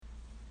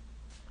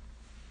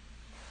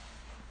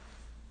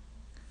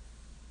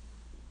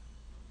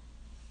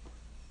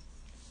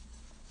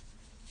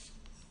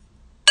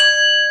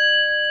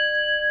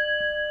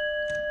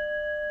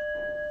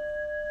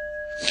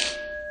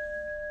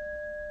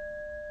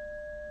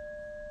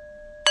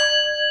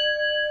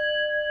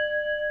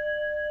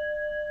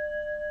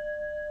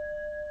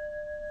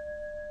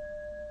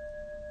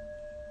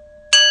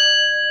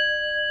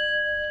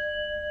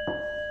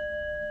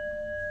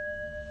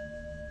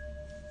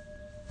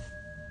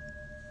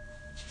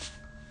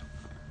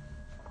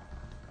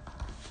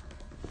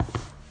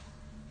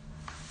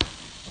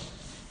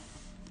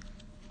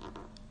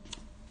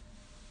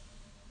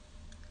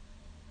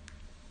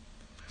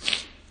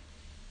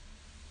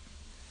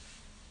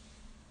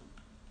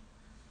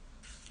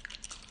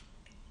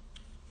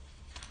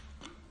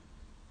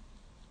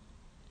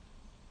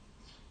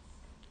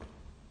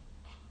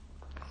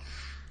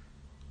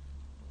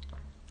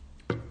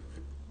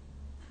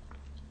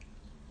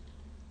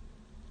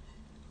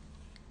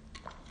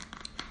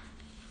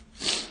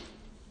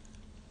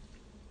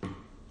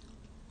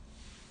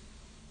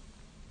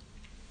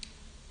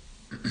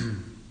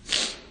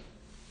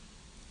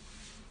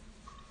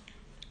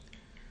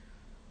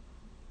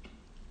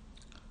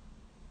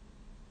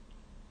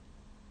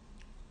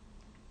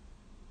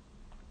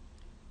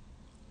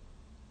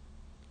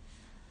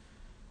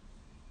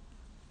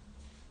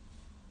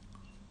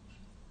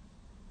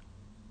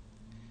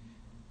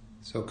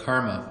So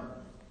karma.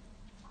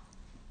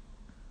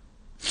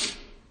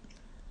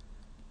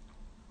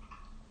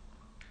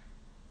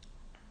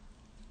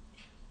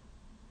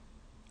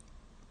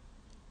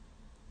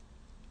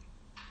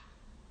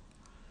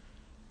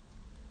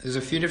 There's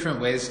a few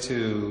different ways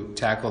to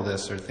tackle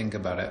this or think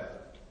about it,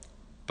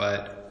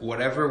 but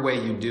whatever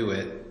way you do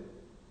it,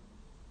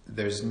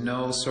 there's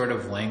no sort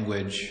of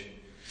language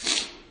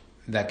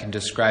that can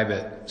describe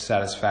it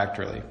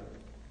satisfactorily.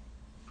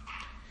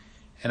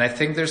 And I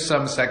think there's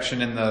some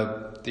section in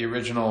the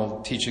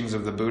original teachings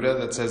of the Buddha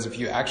that says if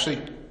you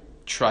actually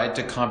tried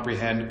to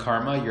comprehend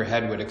karma, your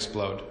head would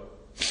explode.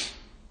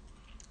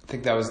 I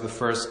think that was the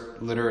first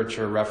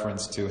literature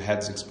reference to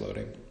heads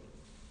exploding.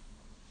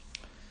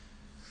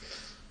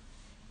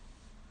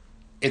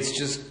 It's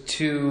just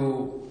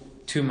too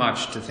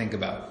much to think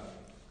about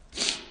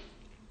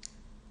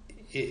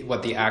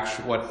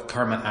what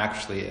karma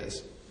actually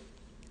is.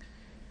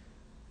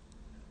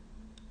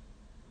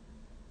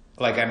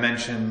 Like I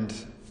mentioned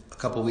a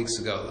couple weeks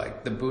ago,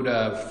 like the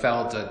Buddha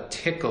felt a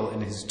tickle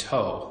in his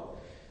toe,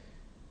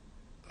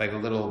 like a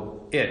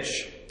little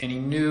itch, and he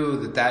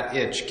knew that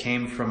itch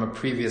came from a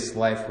previous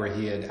life where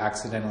he had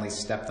accidentally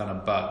stepped on a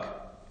bug.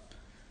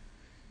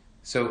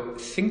 So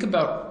think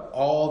about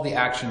all the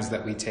actions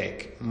that we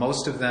take,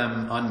 most of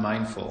them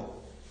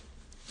unmindful.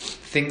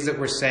 Things that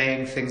we're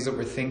saying, things that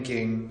we're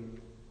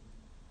thinking,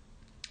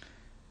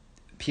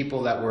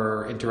 people that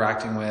we're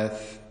interacting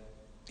with,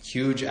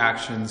 huge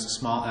actions,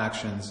 small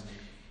actions.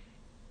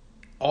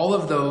 All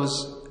of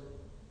those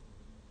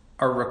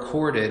are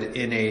recorded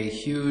in a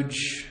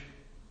huge,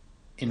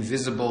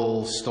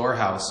 invisible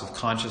storehouse of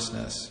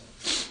consciousness.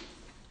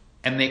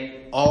 And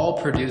they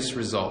all produce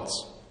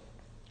results.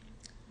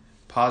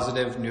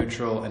 Positive,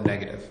 neutral, and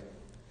negative.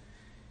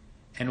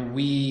 And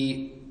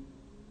we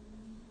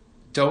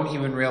don't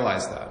even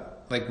realize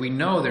that. Like we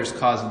know there's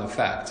cause and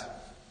effect,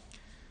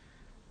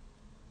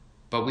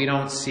 but we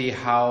don't see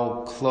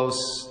how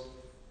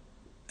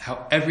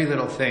every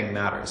little thing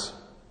matters.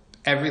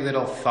 Every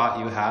little thought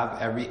you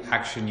have, every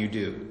action you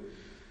do.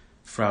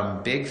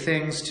 From big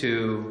things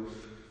to,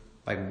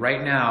 like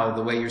right now,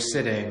 the way you're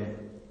sitting,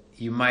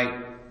 you might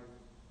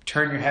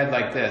turn your head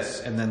like this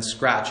and then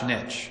scratch an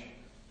itch.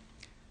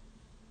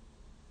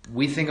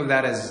 We think of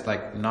that as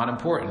like not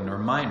important or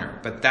minor,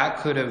 but that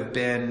could have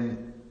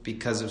been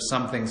because of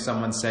something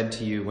someone said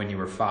to you when you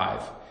were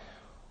 5.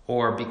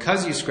 Or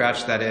because you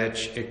scratched that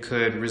itch, it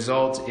could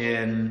result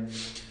in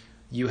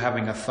you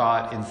having a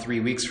thought in 3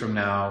 weeks from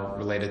now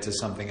related to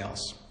something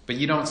else. But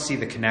you don't see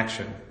the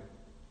connection.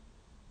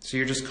 So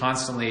you're just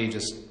constantly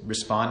just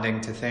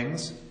responding to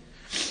things.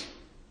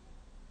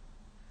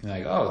 You're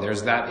like, oh,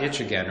 there's that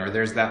itch again, or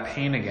there's that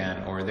pain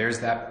again, or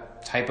there's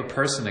that type of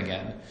person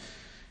again.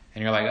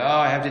 And you're like, oh,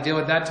 I have to deal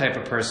with that type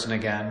of person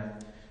again.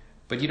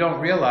 But you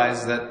don't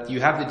realize that you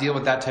have to deal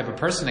with that type of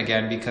person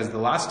again because the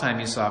last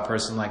time you saw a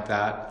person like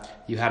that,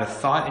 you had a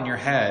thought in your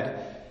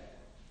head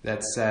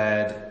that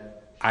said,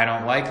 I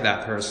don't like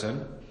that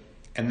person.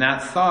 And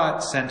that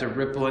thought sent a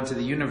ripple into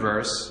the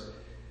universe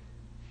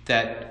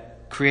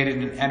that created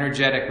an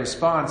energetic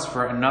response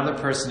for another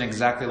person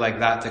exactly like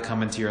that to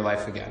come into your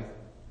life again.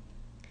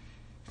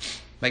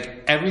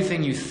 Like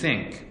everything you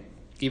think,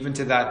 even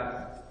to that,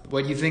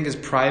 what you think is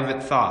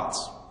private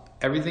thoughts,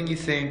 everything you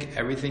think,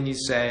 everything you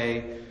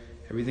say,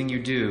 everything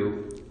you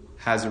do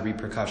has a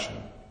repercussion.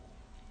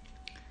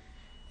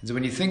 And so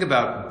when you think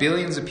about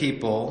billions of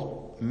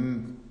people,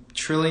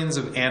 trillions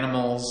of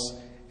animals,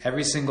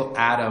 every single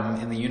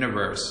atom in the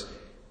universe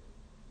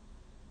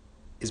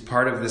is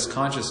part of this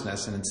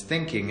consciousness and it's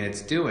thinking and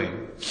it's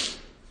doing,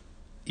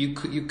 you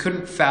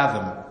couldn't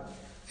fathom.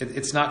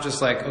 It's not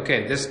just like,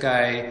 okay, this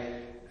guy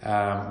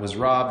was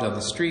robbed on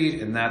the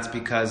street and that's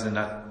because in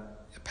a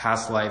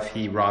past life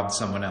he robbed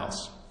someone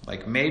else.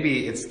 Like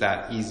maybe it's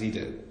that easy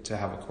to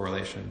have a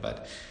correlation,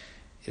 but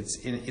it's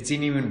in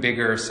an even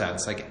bigger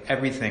sense. Like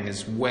everything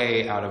is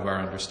way out of our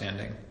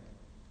understanding.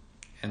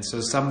 And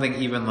so something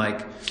even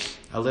like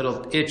a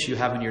little itch you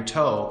have in your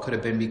toe could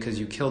have been because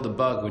you killed a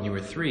bug when you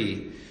were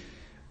 3.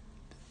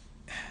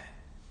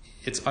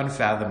 It's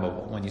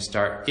unfathomable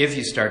if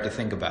you start to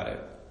think about it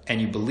and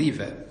you believe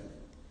it,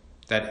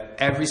 that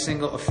every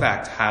single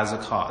effect has a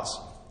cause.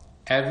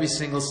 Every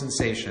single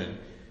sensation,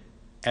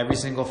 every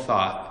single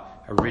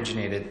thought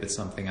originated with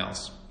something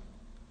else.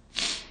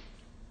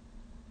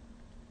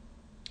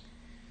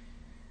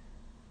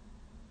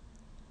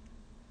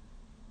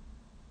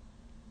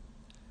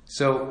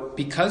 So,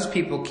 because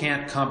people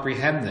can't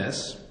comprehend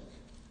this,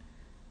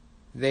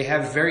 they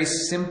have very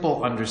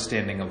simple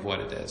understanding of what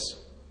it is.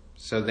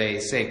 So they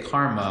say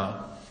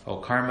karma, oh,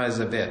 karma is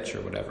a bitch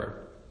or whatever.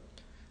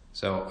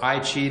 So I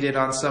cheated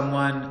on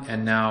someone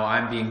and now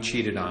I'm being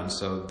cheated on,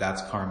 so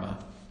that's karma.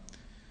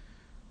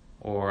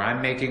 Or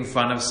I'm making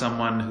fun of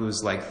someone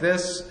who's like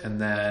this, and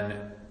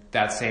then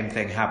that same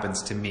thing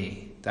happens to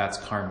me. That's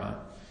karma.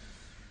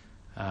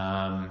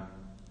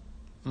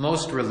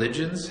 Most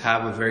religions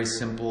have a very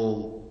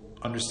simple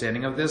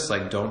understanding of this,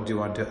 like don't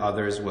do unto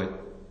others what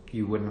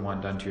you wouldn't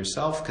want done to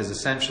yourself, because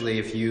essentially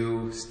if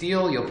you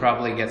steal, you'll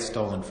probably get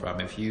stolen from.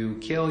 If you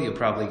kill, you'll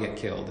probably get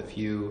killed.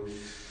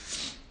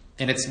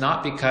 And it's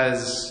not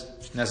because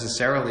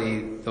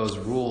necessarily those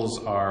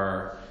rules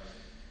are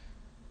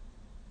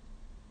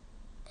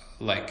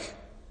like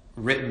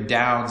written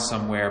down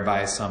somewhere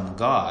by some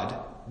god,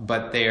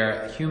 but they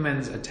are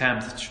humans'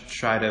 attempt to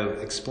try to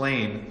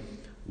explain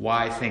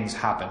why things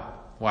happen,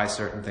 why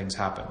certain things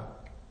happen.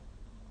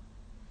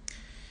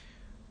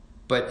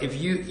 But if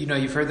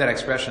you've heard that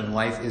expression,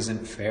 life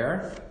isn't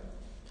fair.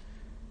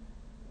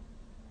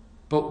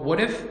 But what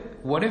if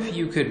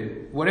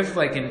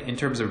like in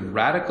terms of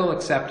radical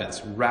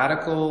acceptance,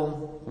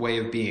 radical way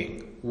of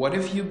being, what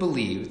if you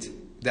believed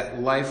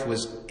that life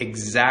was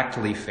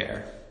exactly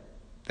fair?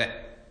 That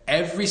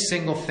every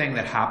single thing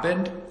that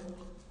happened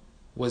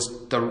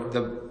was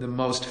the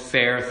most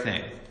fair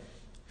thing.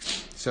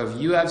 So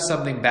if you have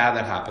something bad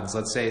that happens,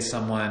 let's say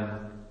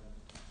someone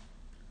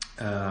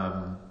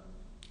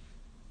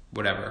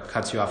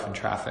cuts you off in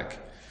traffic,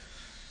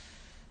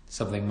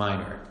 something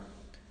minor,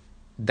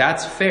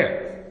 that's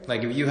fair.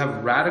 Like if you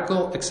have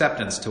radical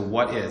acceptance to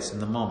what is in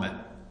the moment,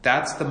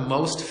 that's the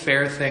most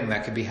fair thing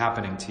that could be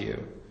happening to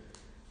you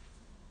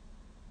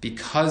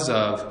because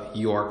of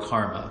your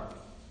karma.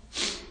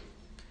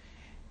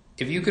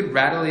 If you could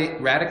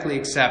radically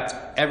accept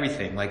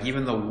everything, like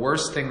even the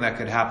worst thing that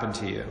could happen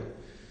to you,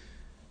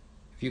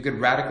 if you could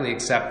radically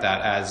accept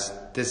that as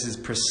this is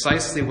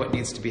precisely what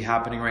needs to be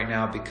happening right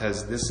now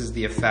because this is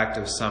the effect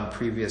of some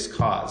previous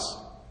cause,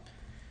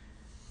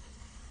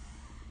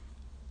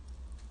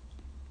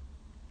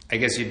 I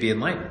guess you'd be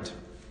enlightened.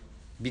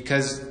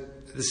 Because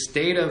the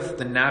state of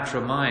the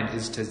natural mind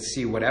is to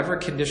see whatever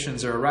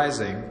conditions are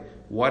arising,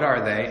 what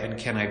are they, and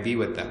can I be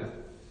with them?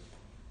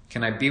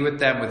 Can I be with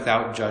them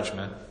without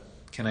judgment?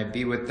 Can I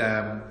be with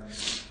them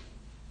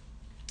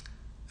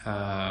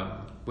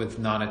with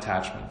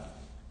non-attachment?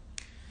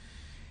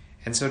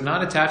 And so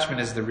non-attachment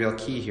is the real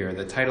key here.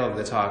 The title of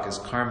the talk is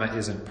Karma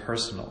Isn't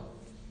Personal.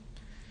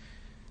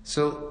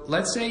 So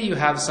let's say you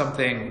have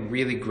something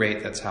really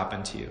great that's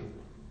happened to you,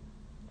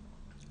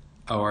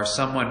 or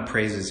someone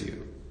praises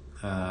you.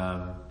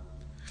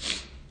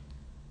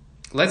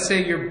 Let's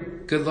say you're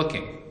good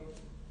looking,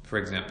 for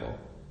example.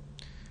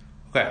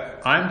 Okay,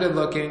 I'm good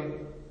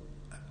looking.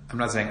 I'm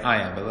not saying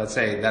I am, but let's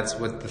say that's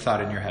what the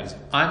thought in your head is.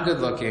 I'm good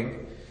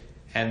looking,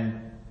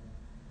 and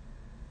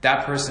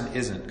that person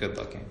isn't good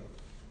looking.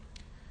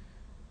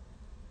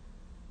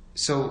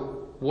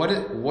 So what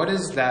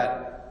is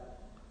that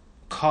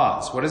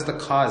cause? What is the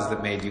cause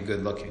that made you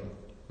good looking?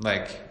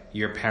 Like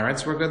your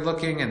parents were good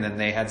looking and then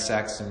they had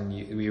sex and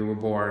you were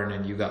born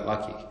and you got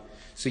lucky.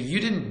 So you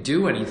didn't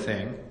do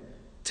anything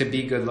to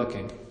be good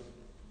looking.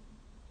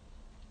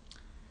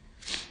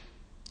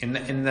 In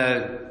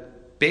the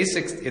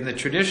basics, in the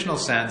traditional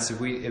sense,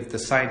 if the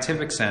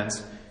scientific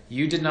sense,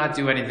 you did not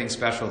do anything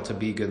special to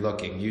be good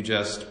looking. You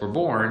just were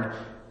born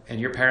and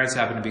your parents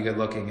happened to be good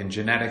looking and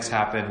genetics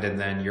happened and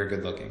then you're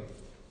good looking.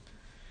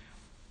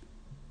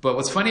 But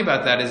what's funny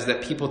about that is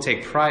that people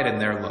take pride in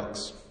their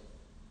looks.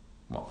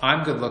 Well,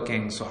 I'm good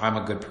looking, so I'm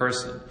a good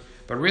person.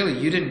 But really,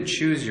 you didn't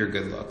choose your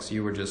good looks.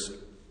 You were just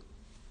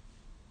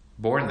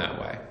born that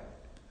way.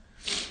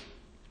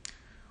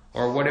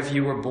 Or what if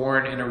you were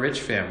born in a rich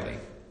family?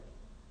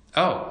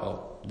 Oh,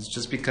 well, it's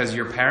just because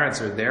your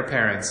parents or their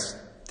parents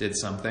did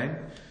something,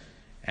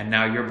 and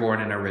now you're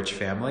born in a rich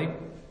family,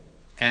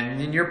 and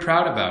then you're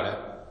proud about it.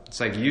 It's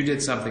like you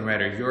did something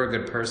right, or you're a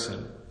good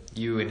person.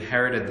 You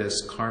inherited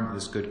this karma,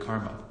 this good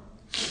karma.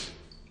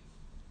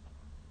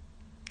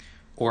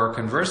 Or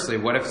conversely,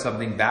 what if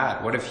something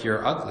bad? What if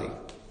you're ugly?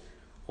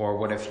 Or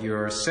what if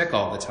you're sick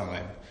all the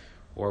time?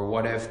 Or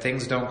what if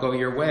things don't go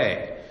your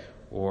way?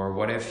 Or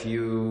what if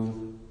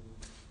you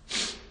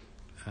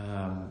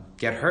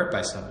get hurt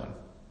by someone?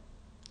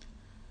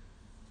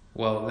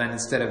 Well, then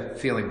instead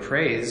of feeling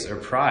praise or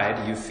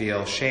pride, you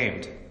feel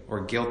shamed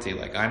or guilty,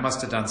 like I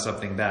must have done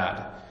something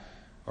bad,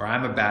 or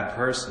I'm a bad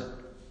person.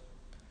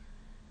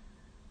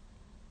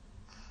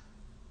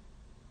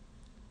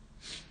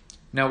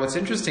 Now, what's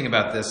interesting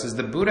about this is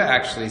the Buddha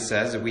actually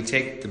says, if we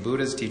take the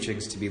Buddha's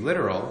teachings to be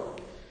literal,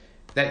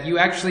 that you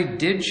actually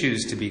did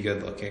choose to be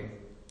good looking.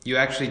 You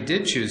actually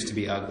did choose to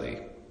be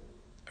ugly.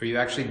 Or you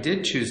actually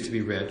did choose to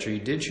be rich, or you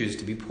did choose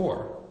to be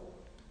poor.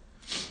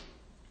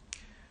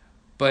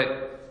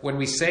 But when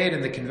we say it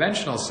in the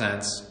conventional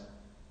sense,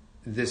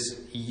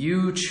 this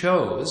you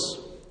chose,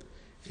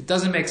 it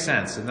doesn't make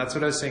sense. And that's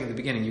what I was saying at the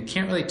beginning. You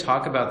can't really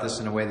talk about this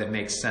in a way that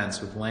makes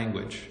sense with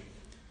language.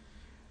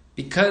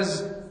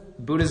 Because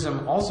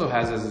Buddhism also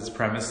has as its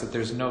premise that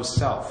there's no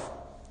self.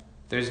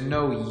 There's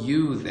no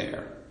you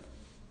there.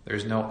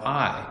 There's no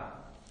I.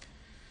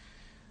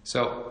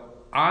 So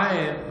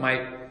I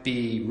might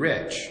be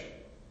rich,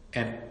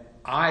 and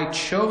I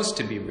chose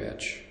to be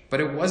rich, but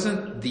it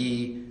wasn't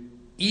the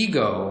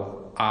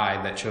ego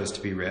I that chose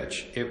to be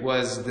rich. It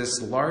was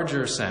this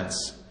larger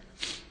sense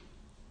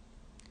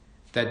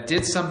that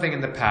did something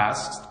in the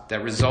past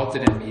that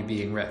resulted in me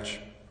being rich.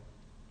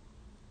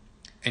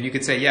 And you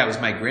could say, yeah, it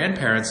was my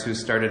grandparents who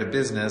started a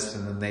business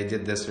and then they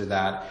did this or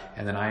that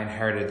and then I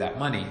inherited that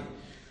money.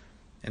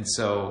 And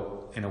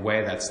so in a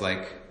way that's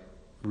like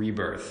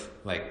rebirth,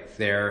 like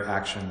their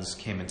actions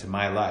came into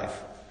my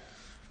life.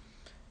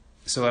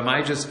 So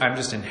I'm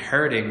just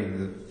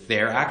inheriting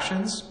their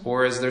actions,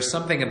 or is there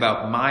something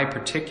about my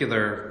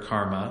particular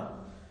karma,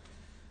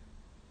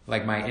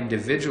 like my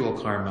individual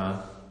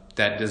karma,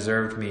 that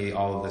deserved me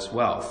all of this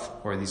wealth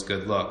or these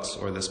good looks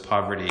or this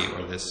poverty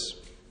or this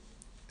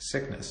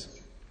sickness?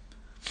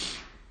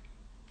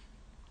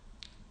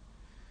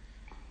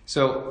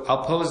 So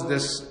I'll pose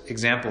this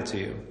example to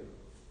you.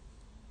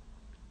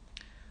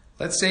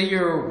 Let's say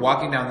you're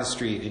walking down the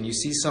street and you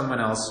see someone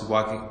else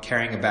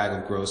carrying a bag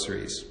of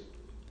groceries,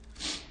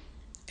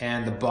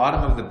 and the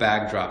bottom of the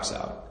bag drops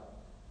out.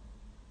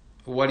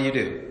 What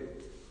do?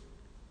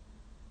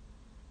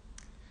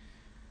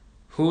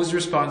 Whose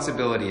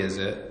responsibility is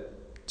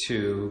it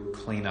to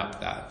clean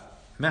up that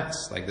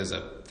mess? Like there's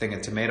a thing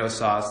of tomato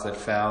sauce that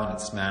fell and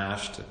it's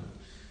smashed and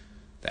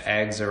the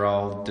eggs are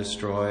all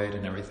destroyed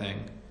and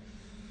everything.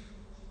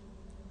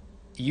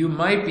 You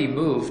might be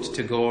moved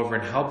to go over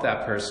and help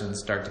that person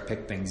start to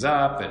pick things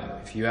up,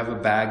 and if you have a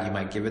bag, you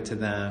might give it to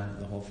them,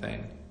 the whole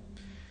thing.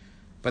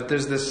 But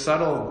there's this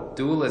subtle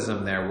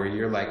dualism there where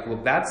you're like,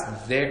 well, that's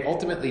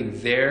ultimately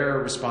their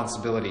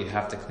responsibility to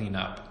have to clean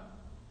up.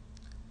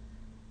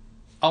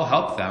 I'll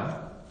help them,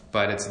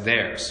 but it's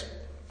theirs.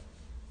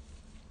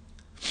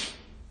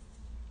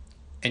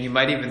 And you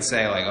might even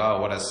say like, oh,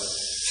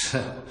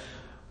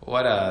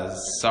 what a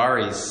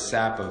sorry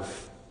sap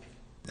of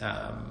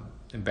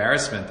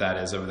embarrassment that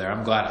is over there.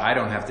 I'm glad I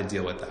don't have to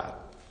deal with that,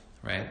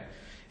 right?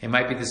 It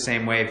might be the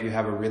same way if you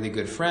have a really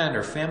good friend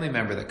or family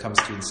member that comes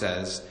to you and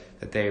says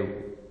that they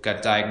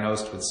got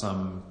diagnosed with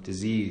some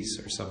disease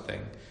or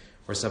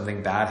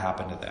something bad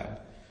happened to them.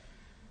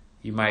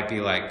 You might be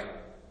like,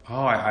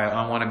 oh,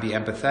 I want to be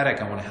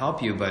empathetic, I want to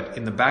help you, but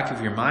in the back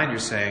of your mind you're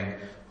saying,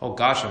 oh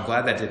gosh, I'm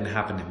glad that didn't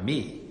happen to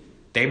me.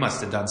 They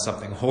must have done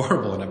something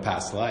horrible in a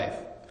past life.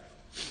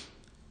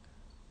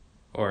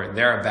 Or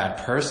they're a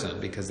bad person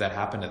because that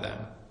happened to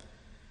them.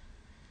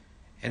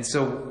 And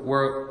so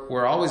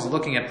we're always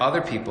looking at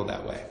other people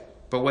that way.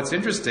 But what's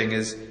interesting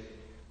is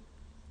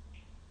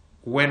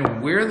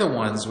when we're the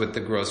ones with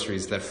the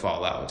groceries that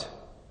fall out,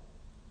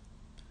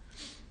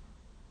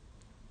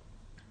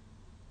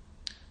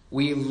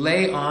 we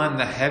lay on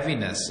the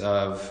heaviness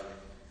of,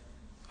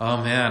 oh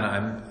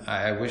man,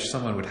 I wish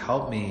someone would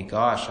help me.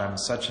 Gosh, I'm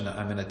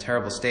in a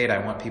terrible state.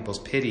 I want people's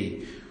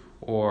pity.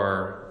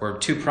 Or we're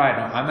too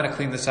prideful. I'm going to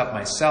clean this up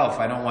myself.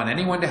 I don't want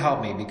anyone to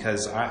help me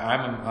because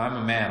I'm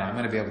a man. I'm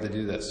going to be able to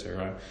do this,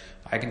 or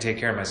I can take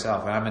care of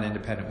myself. I'm an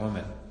independent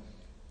woman.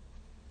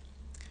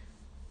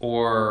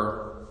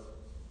 Or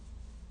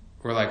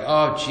we're like,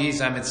 oh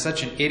geez, I'm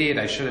such an idiot.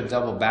 I should have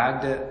double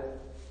bagged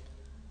it.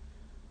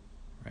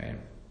 Right?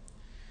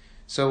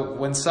 So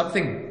when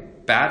something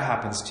bad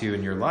happens to you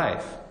in your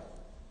life,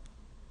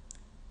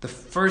 the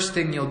first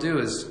thing you'll do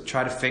is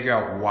try to figure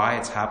out why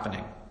it's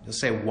happening. You'll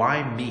say,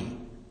 why me?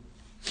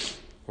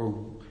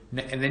 And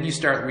then you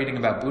start reading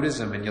about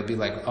Buddhism and you'll be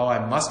like, oh,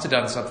 I must have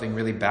done something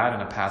really bad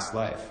in a past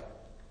life.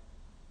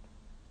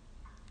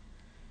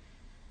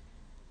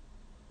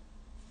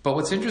 But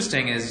what's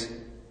interesting is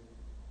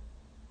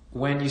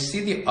when you see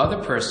the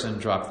other person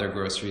drop their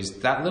groceries,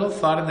 that little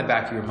thought in the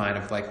back of your mind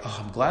of like,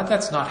 oh, I'm glad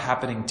that's not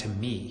happening to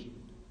me.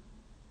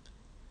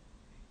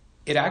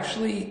 It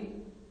actually,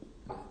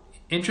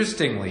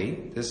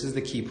 interestingly, this is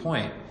the key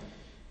point,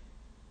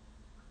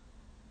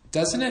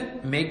 doesn't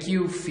it make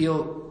you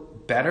feel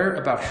better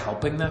about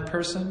helping that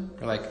person?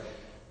 Or like,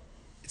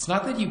 it's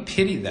not that you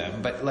pity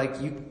them, but like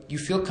you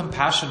feel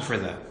compassion for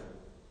them.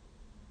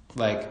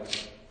 Like,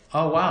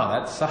 oh wow,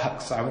 that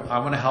sucks. I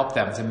want to help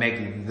them to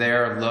make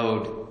their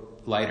load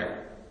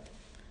lighter.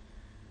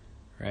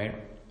 Right?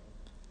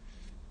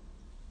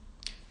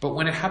 But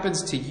when it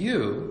happens to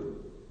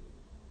you,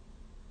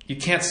 you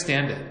can't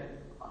stand it.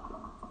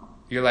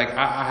 You're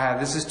like,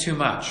 this is too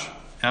much.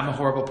 I'm a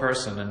horrible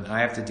person and I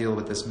have to deal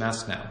with this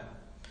mess now.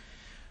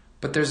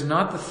 But there's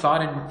not the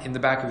thought in the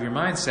back of your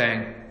mind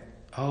saying,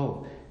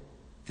 oh,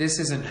 this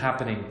isn't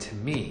happening to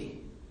me.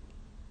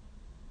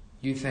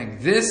 You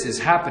think, this is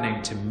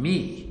happening to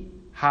me.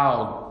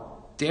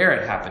 How dare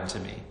it happen to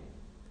me?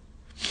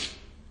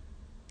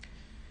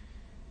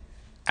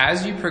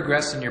 As you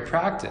progress in your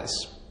practice,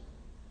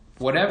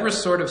 whatever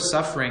sort of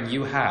suffering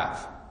you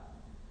have,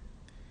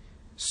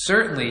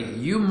 certainly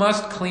you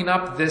must clean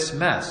up this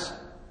mess.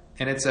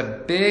 And it's a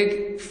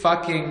big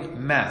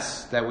fucking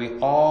mess that we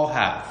all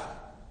have.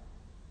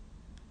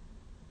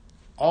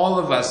 All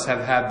of us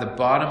have had the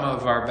bottom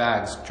of our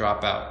bags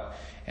drop out.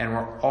 And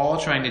we're all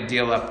trying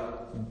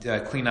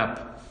to clean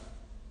up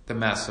the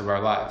mess of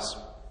our lives.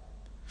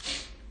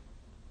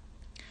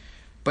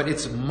 But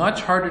it's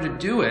much harder to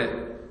do it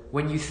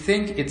when you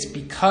think it's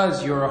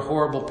because you're a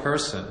horrible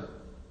person.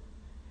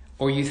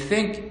 Or you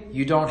think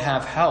you don't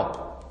have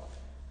help.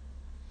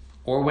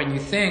 Or when you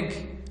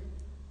think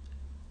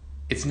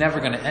it's never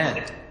going to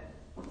end.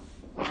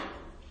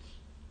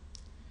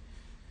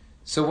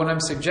 So what I'm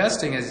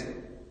suggesting is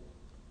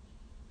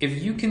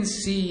if you can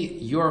see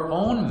your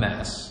own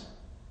mess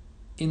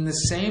in the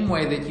same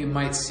way that you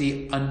might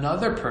see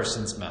another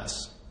person's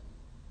mess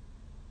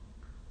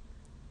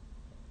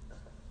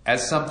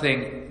as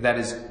something that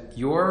is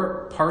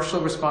your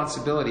partial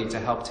responsibility to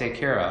help take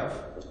care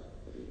of,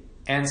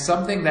 and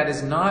something that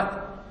is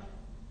not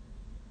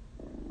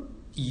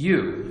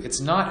you, it's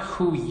not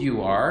who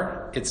you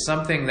are, it's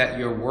something that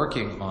you're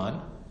working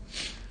on,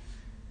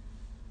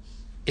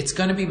 it's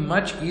going to be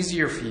much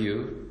easier for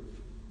you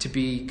to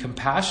be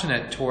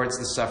compassionate towards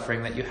the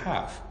suffering that you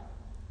have.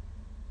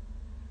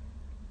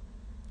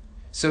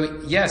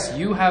 So yes,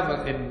 you have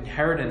an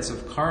inheritance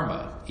of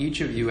karma.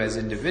 Each of you as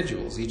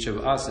individuals, each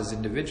of us as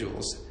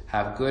individuals,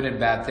 have good and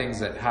bad things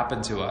that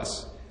happen to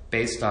us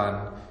based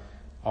on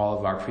all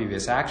of our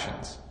previous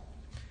actions.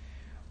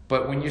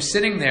 But when you're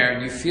sitting there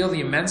and you feel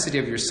the immensity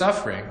of your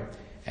suffering,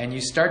 and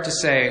you start to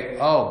say,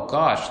 oh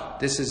gosh,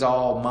 this is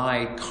all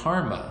my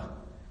karma,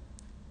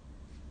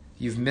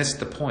 you've missed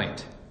the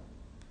point.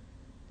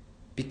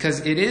 Because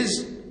it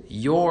is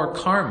your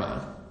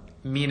karma,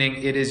 meaning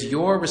it is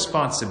your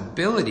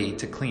responsibility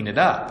to clean it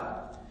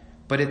up,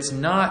 but it's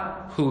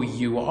not who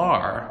you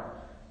are.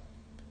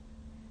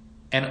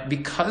 And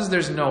because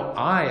there's no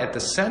I at the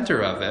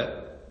center of it,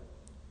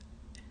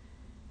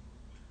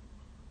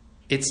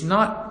 it's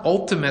not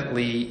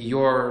ultimately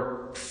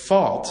your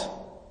fault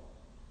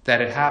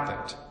that it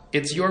happened.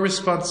 It's your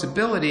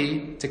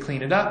responsibility to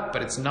clean it up,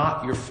 but it's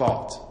not your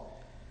fault.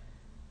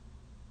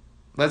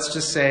 Let's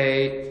just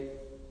say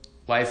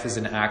life is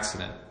an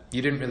accident.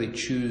 You didn't really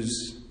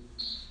choose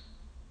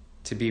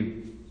to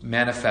be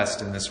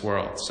manifest in this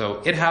world.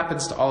 So it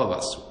happens to all of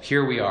us.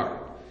 Here we are.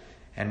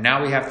 And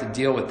now we have to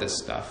deal with this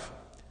stuff.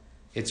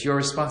 It's your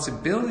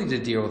responsibility to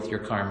deal with your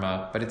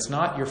karma, but it's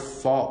not your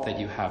fault that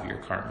you have your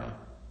karma.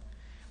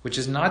 Which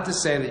is not to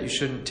say that you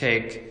shouldn't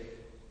take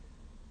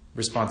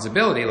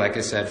responsibility, like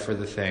I said, for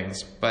the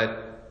things,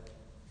 but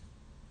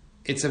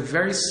it's a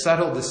very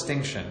subtle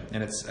distinction,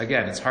 and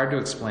it's hard to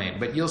explain,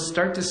 but you'll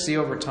start to see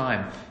over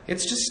time,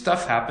 it's just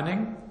stuff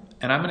happening,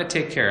 and I'm going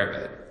to take care of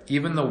it.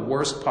 Even the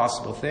worst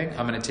possible thing,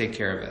 I'm going to take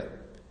care of it.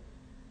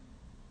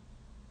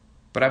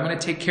 But I'm going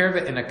to take care of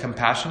it in a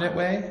compassionate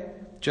way,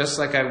 just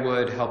like I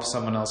would help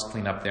someone else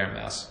clean up their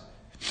mess.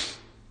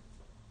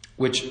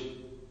 Which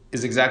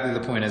is exactly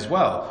the point as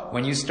well.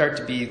 When you start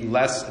to be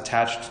less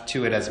attached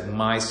to it as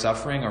my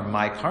suffering or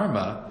my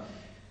karma,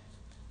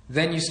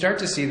 then you start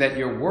to see that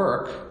your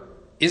work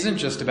isn't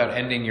just about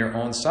ending your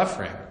own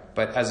suffering,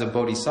 but as a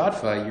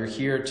bodhisattva, you're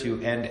here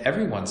to end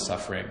everyone's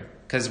suffering.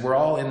 Because we're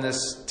all in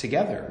this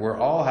together. We're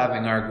all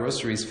having our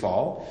groceries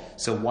fall.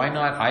 So why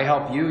not I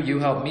help you, you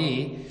help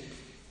me,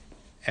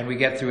 and we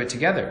get through it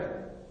together.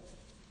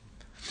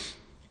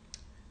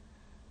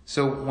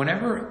 So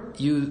whenever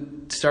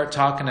you start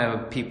talking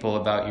to people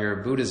about your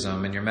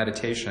Buddhism and your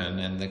meditation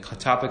and the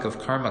topic of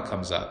karma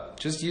comes up,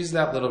 just use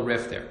that little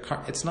riff there.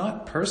 It's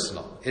not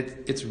personal.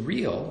 It's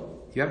real.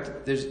 You have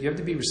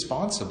to be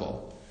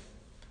responsible.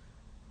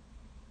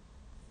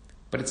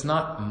 But it's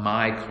not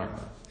my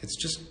karma. It's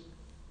just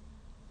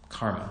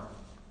karma.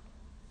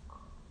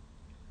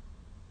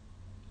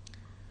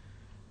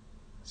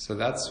 So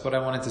that's what I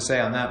wanted to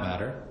say on that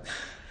matter.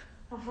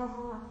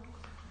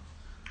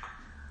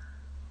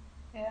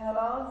 Yeah,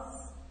 that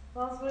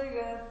was very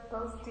good.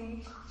 That was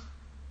deep.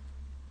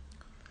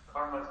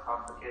 Karma is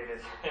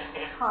complicated.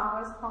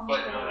 Karma is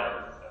complicated. But no,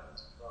 that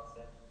was well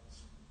said.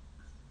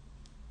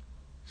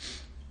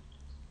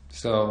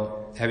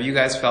 So, have you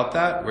guys felt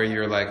that? Where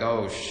you're like,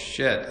 oh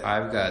shit,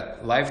 I've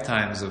got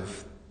lifetimes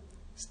of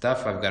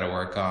stuff I've got to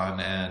work on,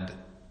 and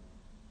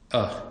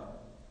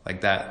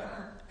like that.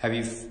 Have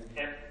you?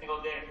 Every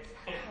single day.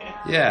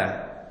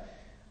 Yeah.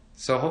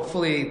 So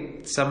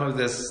hopefully some of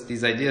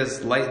these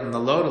ideas lighten the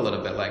load a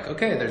little bit. Like,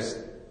 okay,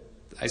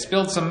 I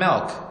spilled some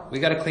milk. We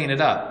got to clean it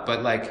up.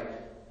 But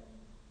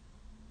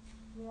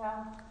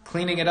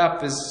cleaning it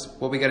up is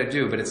what we got to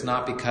do. But it's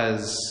not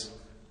because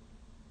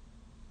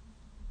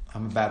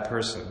I'm a bad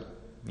person,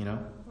 you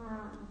know?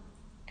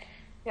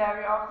 Yeah,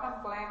 we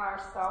often blame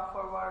ourselves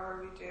for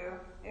whatever we do,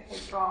 if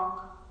it's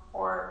wrong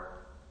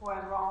or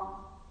went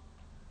wrong.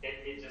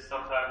 It just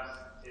sometimes,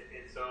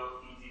 it's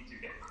so easy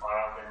to get caught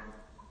up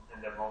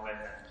in the moment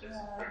and just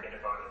forget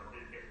about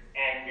it.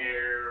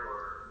 Anger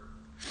or,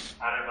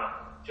 I don't know,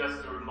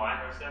 just to remind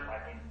ourselves, I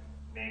think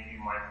maybe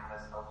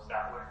mindfulness helps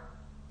that way.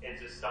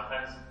 It's just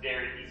sometimes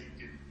very easy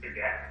to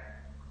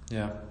forget.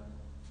 Yeah.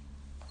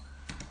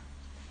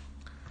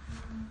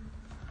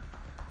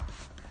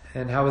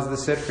 And how was the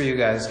sit for you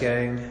guys?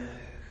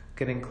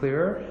 Getting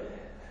clearer?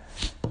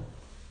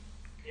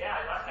 Yeah,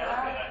 I like it.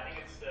 I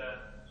think it's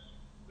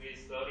we're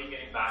slowly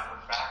getting back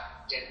on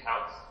track. It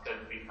helps because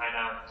we kind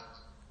of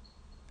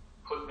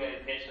put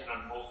meditation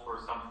on hold for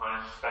some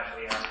time,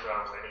 especially after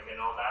our wedding and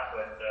all that.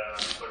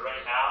 But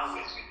right now,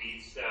 with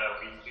these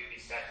weekly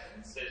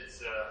sessions,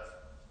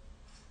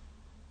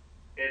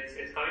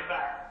 it's coming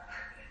back.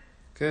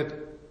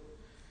 Good.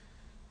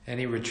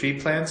 Any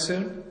retreat plans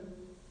soon?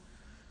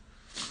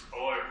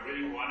 Oh, I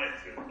really wanted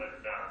to,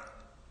 but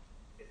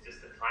it's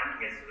just the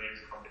timing is really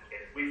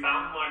complicated. We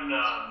found one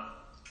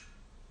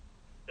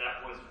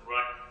that was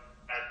right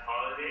at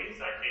holidays.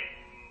 I think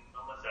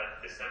almost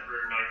at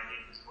December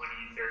 19th,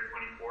 23rd,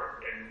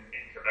 24th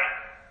in Quebec.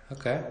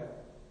 Okay.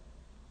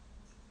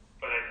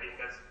 But I think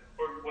that's,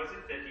 or was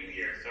it the New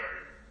Year?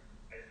 Sorry.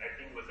 I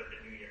think it was at the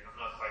New Year. I'm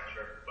not quite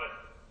sure. But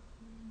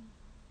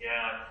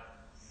yeah.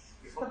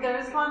 So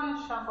there's one in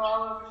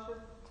Shambhala. We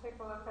should take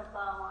a look at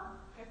that one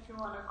if you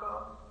want to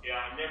go. Yeah,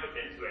 I've never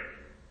been to it.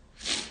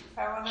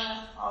 I want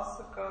to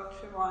also go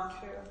to one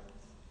too.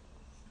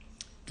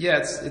 Yeah,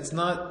 it's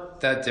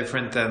not that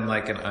different than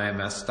like an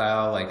IMS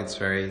style. Like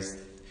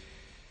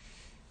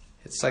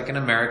it's like an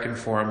American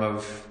form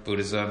of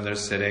Buddhism. They're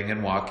sitting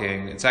and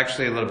walking. It's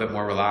actually a little bit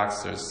more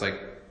relaxed. There's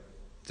like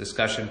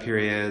discussion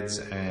periods,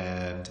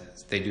 and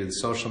they do the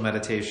social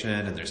meditation,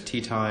 and there's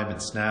tea time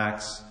and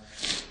snacks.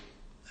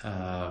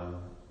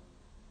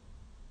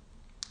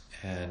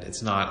 And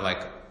it's not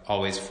like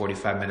always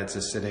 45 minutes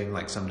of sitting.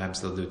 Like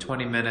sometimes they'll do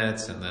 20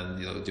 minutes, and then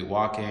they'll do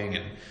walking,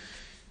 and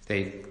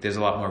there's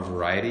a lot more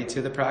variety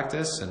to the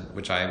practice, and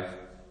which I've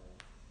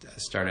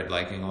started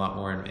liking a lot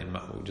more in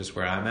just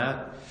where I'm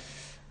at.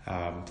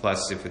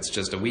 Plus, if it's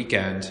just a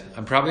weekend,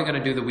 I'm probably going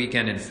to do the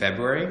weekend in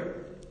February,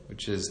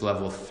 which is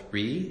level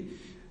 3.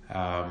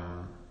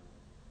 I'm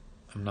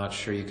not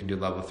sure you can do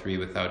level 3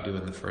 without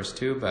doing the first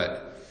 2,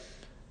 but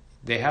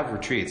they have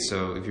retreats.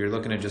 So if you're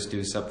looking to just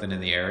do something in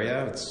the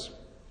area, it's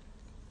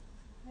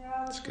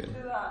good.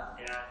 Do that.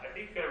 Yeah, I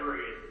think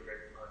February is a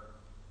great month.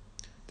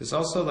 There's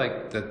also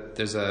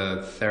there's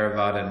a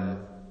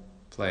Theravadan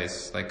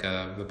place, like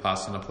a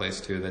Vipassana place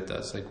too, that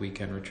does like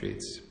weekend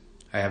retreats.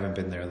 I haven't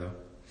been there though.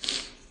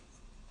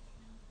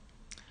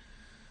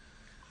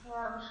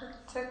 Yeah, we should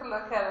take a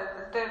look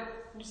at it.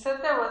 You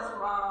said there was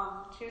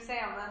Tuesday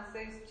and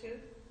Wednesdays too?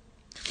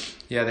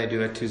 Yeah, they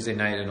do a Tuesday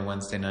night and a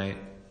Wednesday night.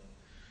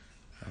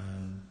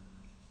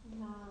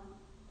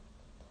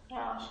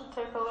 Yeah, I should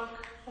take a look.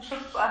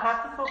 I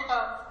have to book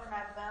out in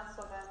advance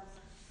so then,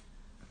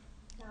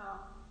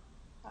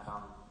 I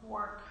don't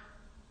work.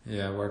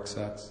 Yeah, work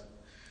sucks.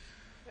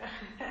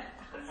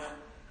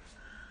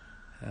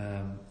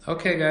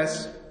 Okay,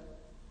 guys.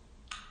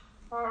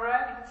 All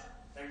right.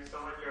 Thanks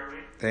so much,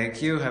 Jeremy.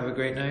 Thank you. Have a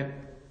great night.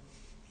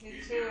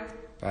 You too.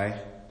 Bye.